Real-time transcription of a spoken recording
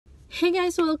Hey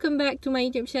guys, welcome back to my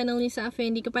YouTube channel Nisa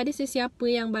Affendi. Kepada sesiapa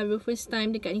yang baru first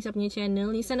time dekat Nisa punya channel,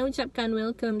 Nisa nak ucapkan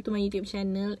welcome to my YouTube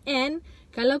channel. And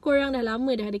kalau korang dah lama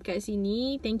dah dekat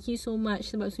sini, thank you so much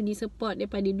sebab sudi support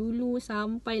daripada dulu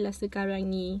sampailah sekarang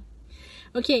ni.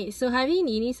 Okay, so hari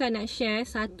ni Nisa nak share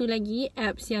satu lagi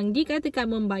apps yang dikatakan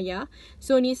membayar.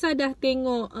 So Nisa dah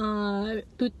tengok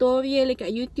tutorial dekat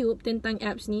YouTube tentang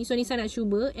apps ni. So Nisa nak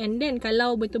cuba, and then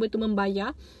kalau betul-betul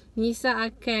membayar, Nisa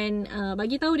akan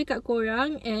bagi tahu dekat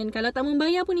korang, and kalau tak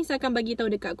membayar pun Nisa akan bagi tahu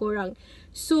dekat korang.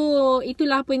 So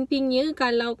itulah pentingnya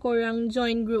kalau korang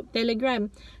join group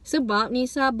Telegram, sebab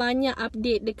Nisa banyak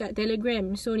update dekat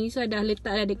Telegram. So Nisa dah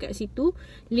letak dekat situ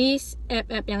list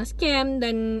app-app yang scam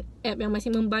dan app yang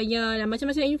masih membayar dan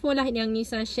macam-macam info lah yang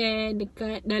Nisa share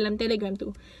dekat dalam Telegram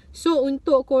tu. So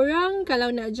untuk korang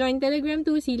kalau nak join Telegram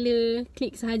tu, sila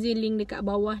klik sahaja link dekat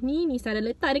bawah ni. Nisa dah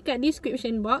letak dekat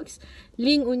description box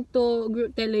link untuk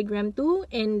group Telegram tu.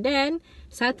 And then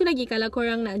satu lagi, kalau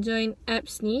korang nak join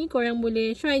apps ni, korang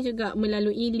boleh try juga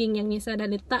melalui link yang Nisa dah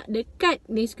letak dekat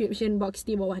description box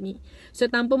di bawah ni. So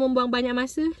tanpa membuang banyak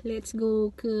masa, let's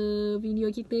go ke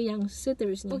video kita yang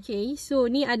seterusnya. Okay, so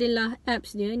ni adalah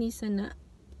apps dia. Nisa nak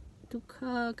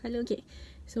tukar color. Okay,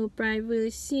 so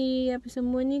privacy apa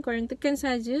semua ni korang tekan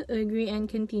saja agree and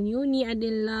continue. Ni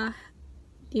adalah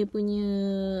dia punya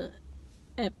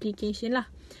application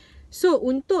lah. So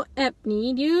untuk app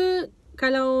ni, dia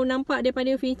kalau nampak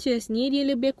daripada features ni, dia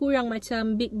lebih kurang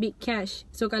macam BigBig Cash.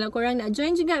 So kalau korang nak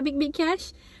join juga BigBig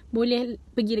Cash, boleh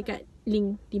pergi dekat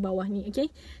link di bawah ni.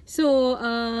 Okay, so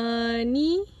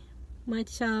ni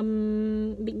macam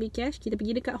BigBig Cash. Kita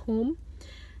pergi dekat home,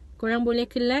 korang boleh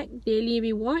collect daily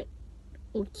reward.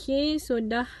 Okay, so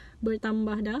dah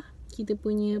bertambah dah kita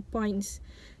punya points.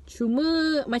 Cuma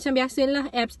macam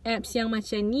biasalah apps-apps yang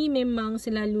macam ni memang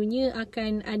selalunya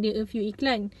akan ada a few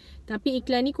iklan. Tapi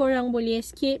iklan ni korang boleh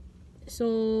skip. So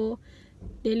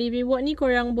daily reward ni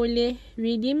korang boleh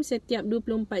redeem setiap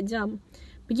 24 jam.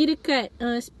 Pergi dekat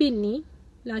spin ni,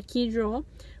 lucky draw,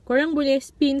 korang boleh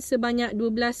spin sebanyak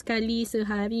 12 kali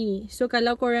sehari. So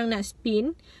kalau korang nak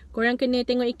spin, korang kena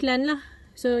tengok iklan lah.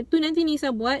 So tu nanti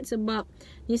Nisa buat sebab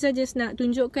Nisa just nak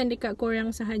tunjukkan dekat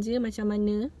korang sahaja macam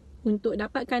mana untuk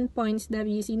dapatkan points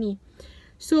dari sini.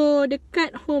 So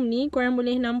dekat home ni korang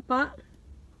boleh nampak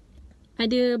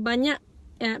ada banyak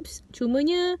apps,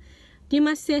 cumanya dia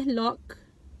masih lock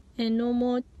and no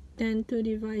more than 2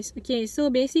 device. Okay,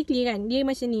 so basically kan dia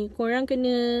macam ni. Korang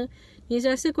kena,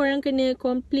 Nisa rasa korang kena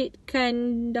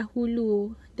completekan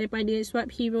dahulu daripada swap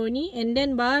hero ni, and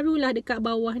then barulah dekat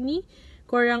bawah ni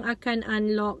korang akan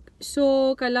unlock.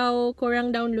 So kalau korang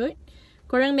download,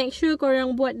 korang make sure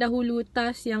korang buat dahulu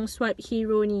task yang swap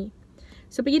hero ni.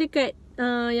 So pergi dekat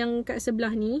yang kat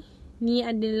sebelah ni. Ni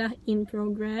adalah in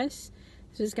progress.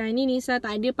 So sekarang ni Nisa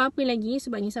tak ada apa-apa lagi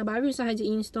sebab Nisa baru sahaja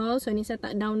install. So Nisa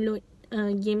tak download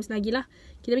games lagi lah.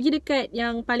 Kita pergi dekat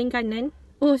yang paling kanan.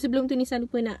 Oh, sebelum tu Nisa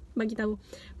lupa nak bagi tahu.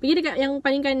 Pergi dekat yang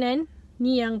paling kanan.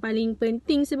 Ni yang paling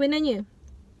penting sebenarnya.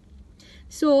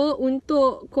 So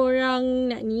untuk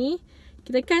korang nak ni,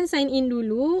 kita kan sign in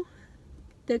dulu.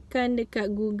 Tekan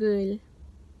dekat Google.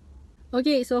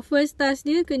 Okay, so first task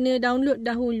dia kena download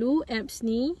dahulu apps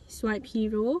ni, Swipe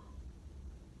Hero.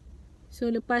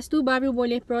 So lepas tu baru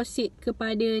boleh proceed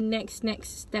kepada next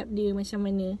step dia macam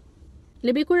mana.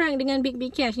 Lebih kurang dengan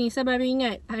BigBig Cash ni, saya baru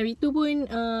ingat. Hari tu pun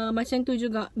macam tu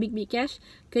juga BigBig Cash.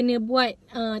 Kena buat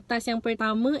task yang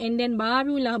pertama, and then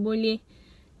barulah boleh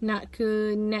nak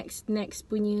ke next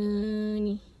punya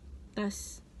ni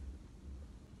task.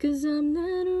 Cause I'm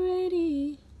not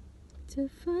ready to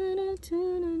find out.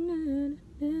 I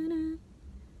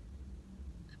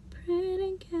pray to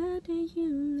God that you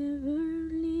never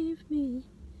leave me.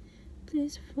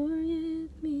 Please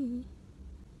forgive me.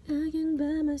 I can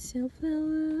buy myself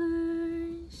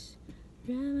flowers,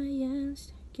 write my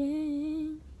hands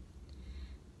again.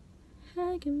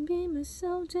 I can be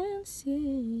myself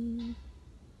dancing.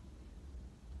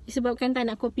 Sebabkan tak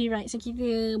nak copyright, so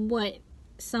kita buat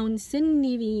sound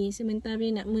sendiri sementara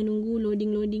nak menunggu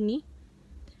loading ni.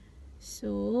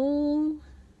 So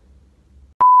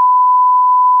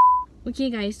okay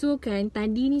guys, so kan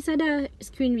tadi Nisa dah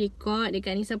screen record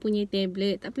dekat Nisa punya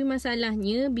tablet, tapi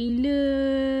masalahnya bila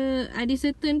ada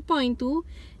certain point tu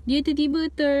dia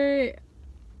tiba-tiba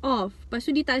off, lepas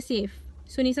tu dia tak save.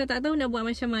 So Nisa tak tahu nak buat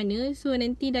macam mana. So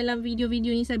nanti dalam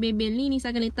video-video Nisa bebel ni, Nisa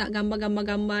akan letak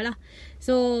gambar-gambar lah.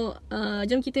 So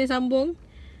jom kita sambung.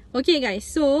 Okay guys,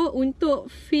 so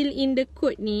untuk fill in the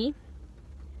code ni,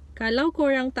 kalau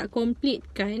korang tak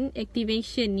completekan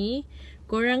activation ni,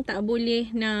 korang tak boleh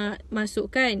nak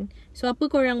masukkan. So apa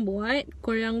korang buat?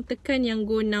 Korang tekan yang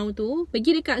go now tu,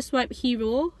 pergi dekat Swipe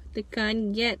Hero,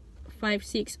 tekan get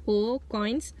 0.560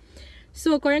 coins.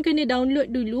 So korang kena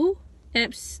download dulu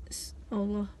apps,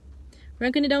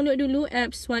 korang kena download dulu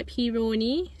apps Swipe Hero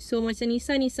ni. So macam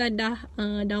Nisa dah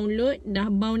download, dah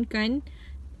bound kan.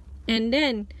 And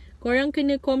then korang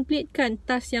kena completekan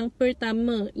task yang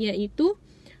pertama, iaitu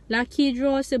lucky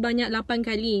draw sebanyak 8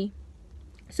 kali.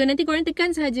 So nanti korang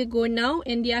tekan sahaja go now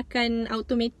and dia akan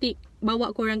automatic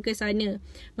bawa korang ke sana.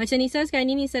 Macam Nisa sekarang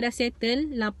ni, Nisa dah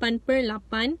settle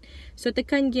 8/8. So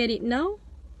tekan get it now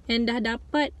and dah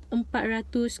dapat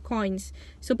 400 coins.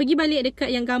 So pergi balik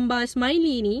dekat yang gambar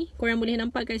smiley ni, korang boleh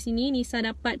nampak kat sini Nisa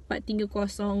dapat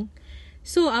 430.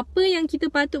 So apa yang kita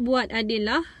patut buat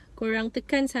adalah korang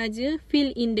tekan saja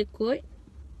fill in the code.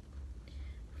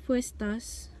 First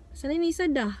task. Masalahnya Nisa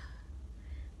dah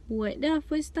buat dah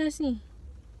first task ni.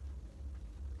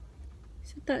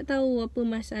 Saya tak tahu apa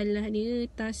masalah dia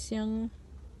task yang...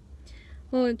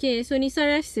 okay, so Nisa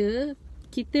rasa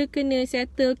kita kena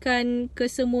settlekan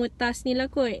ke semua task ni lah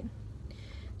kot.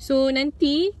 So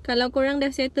nanti kalau korang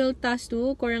dah settle task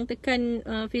tu, korang tekan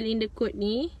fill in the code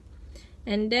ni.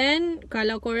 And then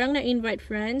kalau korang nak invite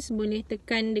friends, boleh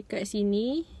tekan dekat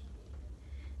sini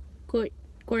kod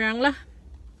korang lah.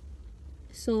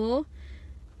 So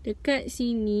dekat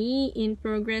sini in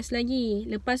progress lagi.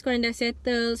 Lepas korang dah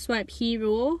settle Swipe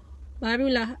Hero,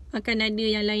 barulah akan ada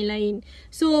yang lain-lain.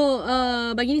 So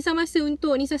bagi Nisa masa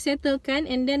untuk Nisa settlekan,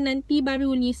 and then nanti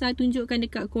baru Nisa tunjukkan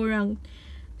dekat korang.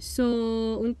 So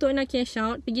untuk nak cash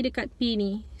out, pergi dekat P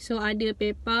ni. So ada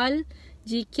PayPal,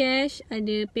 Gcash,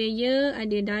 ada Payer,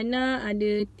 ada Dana,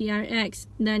 ada TRX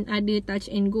dan ada Touch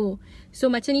and Go.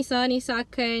 So macam Nisa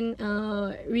akan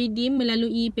redeem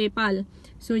melalui PayPal.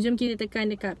 So jom kita tekan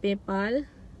dekat PayPal.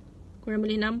 Korang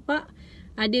boleh nampak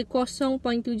ada 0.7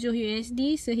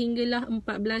 USD sehinggalah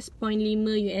 14.5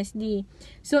 USD.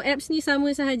 So apps ni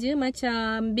sama sahaja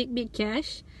macam BigBig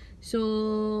Cash.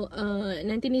 So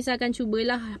nanti Nisa akan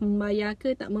cubalah membayar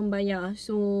ke tak membayar.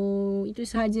 So itu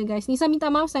sahaja guys. Nisa minta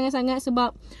maaf sangat-sangat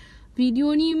sebab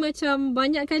video ni macam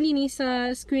banyak kali Nisa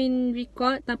screen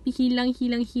record tapi hilang.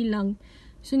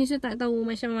 So Nisa tak tahu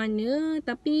macam mana.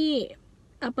 Tapi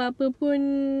apa-apa pun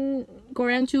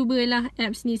korang cubalah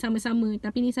apps ni sama-sama.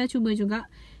 Tapi Nisa cuba juga.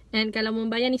 And kalau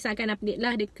membayar, Nisa akan update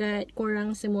lah dekat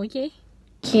korang semua, okay?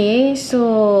 Okay,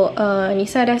 so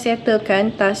Nisa dah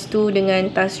settlekan task 2 dengan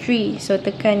task 3. So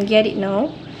tekan get it now.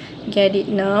 Get it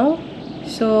now.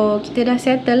 So kita dah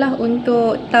settle lah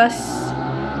untuk task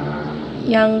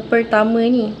yang pertama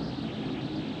ni.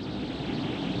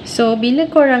 So bila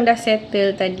korang dah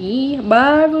settle tadi,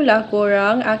 barulah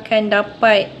korang akan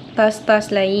dapat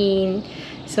task-task lain.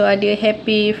 So ada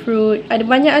happy fruit, ada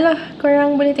banyak lah.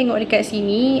 Korang boleh tengok dekat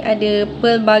sini. Ada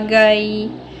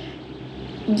pelbagai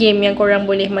game yang korang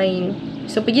boleh main.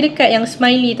 So pergi dekat yang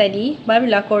smiley tadi,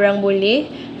 barulah korang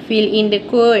boleh fill in the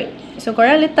code. So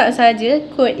korang letak saja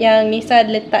kod yang Nisa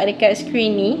letak dekat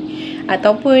screen ni,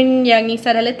 ataupun yang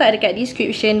Nisa dah letak dekat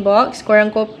description box. Korang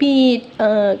copy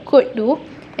kod tu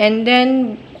and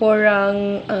then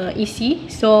korang isi.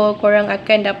 So korang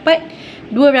akan dapat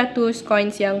 200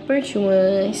 coins yang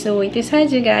percuma. So itu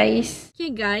sahaja guys.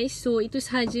 Okay guys, so itu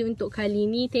sahaja untuk kali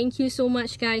ni. Thank you so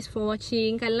much guys for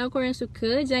watching. Kalau korang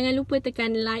suka, jangan lupa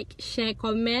tekan like, share,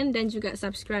 komen dan juga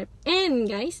subscribe. And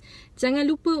guys, jangan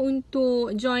lupa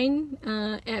untuk join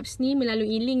apps ni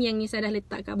melalui link yang Nisa dah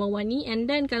letak kat bawah ni. And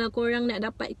then kalau korang nak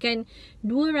dapatkan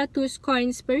 200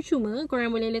 coins percuma,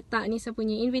 korang boleh letak Nisa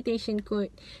punya invitation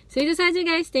code. So itu sahaja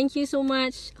guys. Thank you so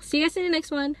much. See you guys in the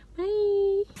next one.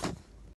 Bye.